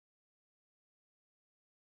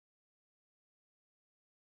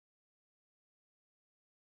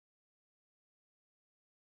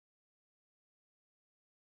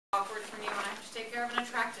awkward for me when I have to take care of an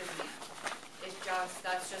attractive man.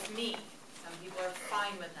 That's just me. Some people are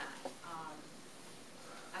fine with that.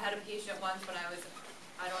 I had a patient once when I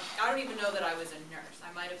don't even know that I was a nurse.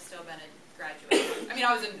 I might have still been a graduate. I mean,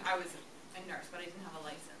 I was a nurse, but I didn't have a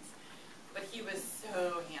license. But he was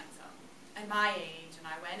so handsome, and my age. And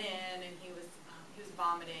I went in, and he was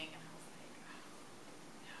vomiting, and I was like,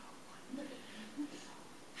 oh, no.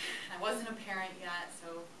 I wasn't a parent yet,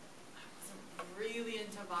 so I wasn't really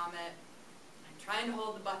into vomit. I'm trying to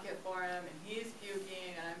hold the bucket for him, and he's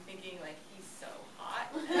puking, and I'm thinking, like, he's so hot.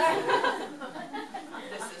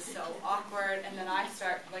 This is so awkward. And then I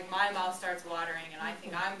start, like, my mouth starts watering, and I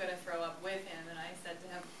think I'm going to throw up with him. And I said to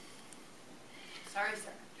him, sorry,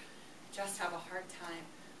 sir, just have a hard time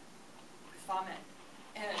with vomit.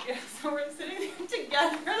 And so we're sitting there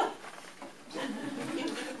together, and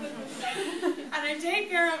I take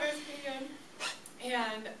care of his pan,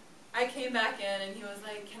 and I came back in, and he was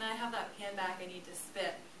like, can I have that pan back? I need to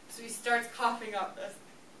spit. So he starts coughing up this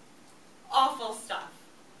awful stuff,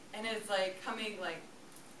 and it's like coming like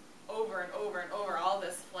over and over and over, all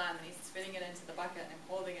this phlegm, and he's spitting it into the bucket, and I'm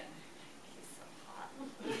holding it, and he's so hot.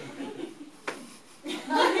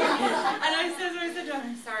 And I said to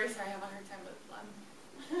him, sorry, I have a hard time with phlegm.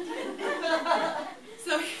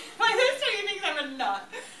 So by this time he thinks I'm a nut.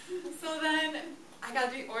 So then I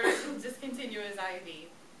got the order to discontinue his IV.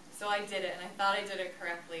 So I did it, and I thought I did it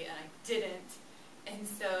correctly, and I didn't. And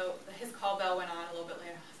so his call bell went on a little bit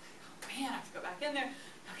later. I was like, oh man, I have to go back in there.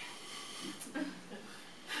 Okay.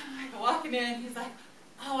 I go walking in, he's like,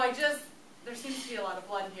 oh, there seems to be a lot of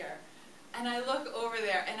blood here. And I look over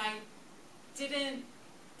there, and I didn't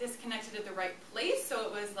disconnect it at the right place, so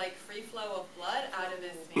it was like free flow of blood out of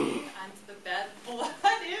his vein onto the bed. Blood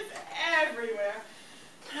is everywhere.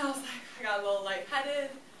 And I was like, I got a little lightheaded,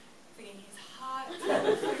 thinking he's hot.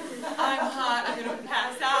 I'm hot, I'm going to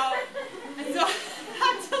pass out. And so I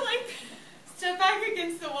had to like step back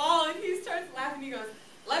against the wall, and he starts laughing. He goes,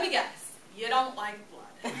 let me guess, you don't like blood.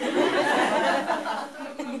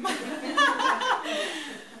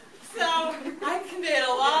 So I conveyed a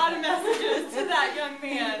lot of messages to that young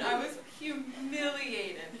man. I was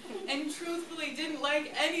humiliated and truthfully didn't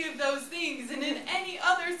like any of those things. And in any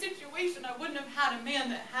other situation, I wouldn't have had a man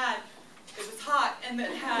that it was hot and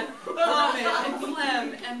that had vomit and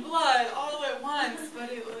phlegm and blood all at once. But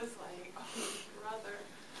it was like, oh, brother.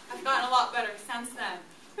 I've gotten a lot better since then.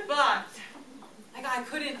 But like, I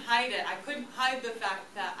couldn't hide it. I couldn't hide the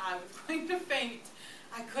fact that I was going to faint.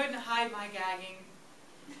 I couldn't hide my gagging.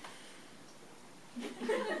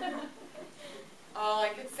 All I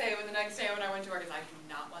could say the next day when I went to work is, I do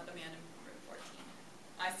not want the man in room 14.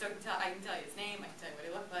 I can tell you his name, I can tell you what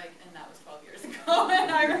he looked like, and that was 12 years ago,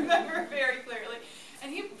 and I remember very clearly.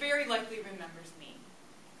 And he very likely remembers me.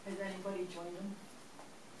 Has anybody joined him?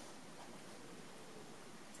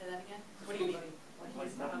 Say that again? What do you mean? When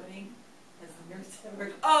he's vomiting, has the nurse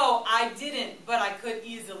ever? Oh, I didn't, but I could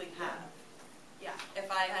easily have. Yeah, if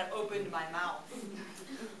I had opened my mouth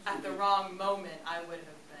at the wrong moment, I would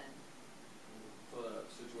have been. For that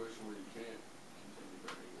situation where you can't continue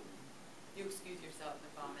burning, you excuse yourself in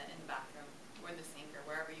the vomit in the bathroom or in the sink or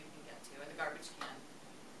wherever you can get to, or the garbage can.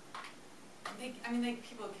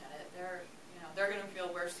 People get it. They're going to feel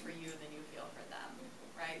worse for you than you feel for them,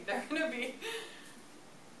 right? They're going to be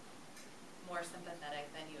more sympathetic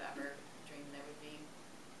than you ever dreamed they would be.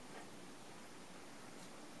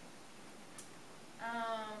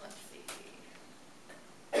 Let's see.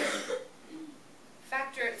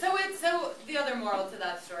 So the other moral to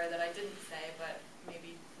that story that I didn't say, but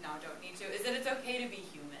maybe now don't need to, is that it's okay to be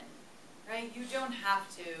human, right? You don't have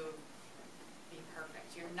to be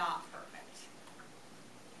perfect. You're not perfect.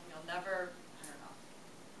 You'll never, I don't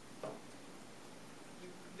know. You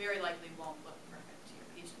very likely won't look perfect to your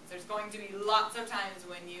patients. There's going to be lots of times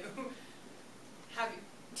when you have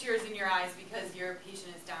tears in your eyes because your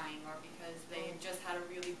patient is dying or because they just had a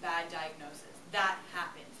really bad diagnosis. That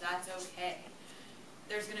happens. That's okay.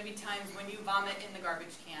 There's going to be times when you vomit in the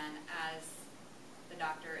garbage can as the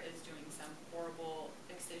doctor is doing some horrible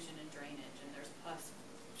excision and drainage and there's pus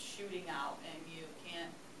shooting out and you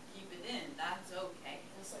can't keep it in. That's okay.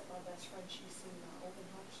 That's like my best friend. She's seen open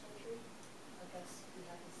heart surgery. I guess we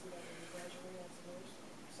had to see that when we graduated as a nurse.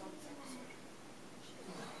 Some surgery.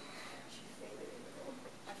 She fainted in the middle.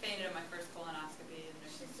 I fainted in my first colonoscopy in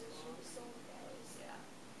nursing school. She was so embarrassed. Yeah.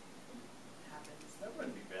 It happens. That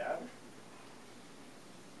wouldn't be bad.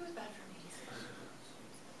 It was bad for me.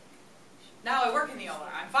 Now I work in the OR.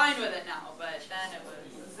 I'm fine with it now, but then it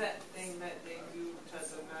was. Is that thing that they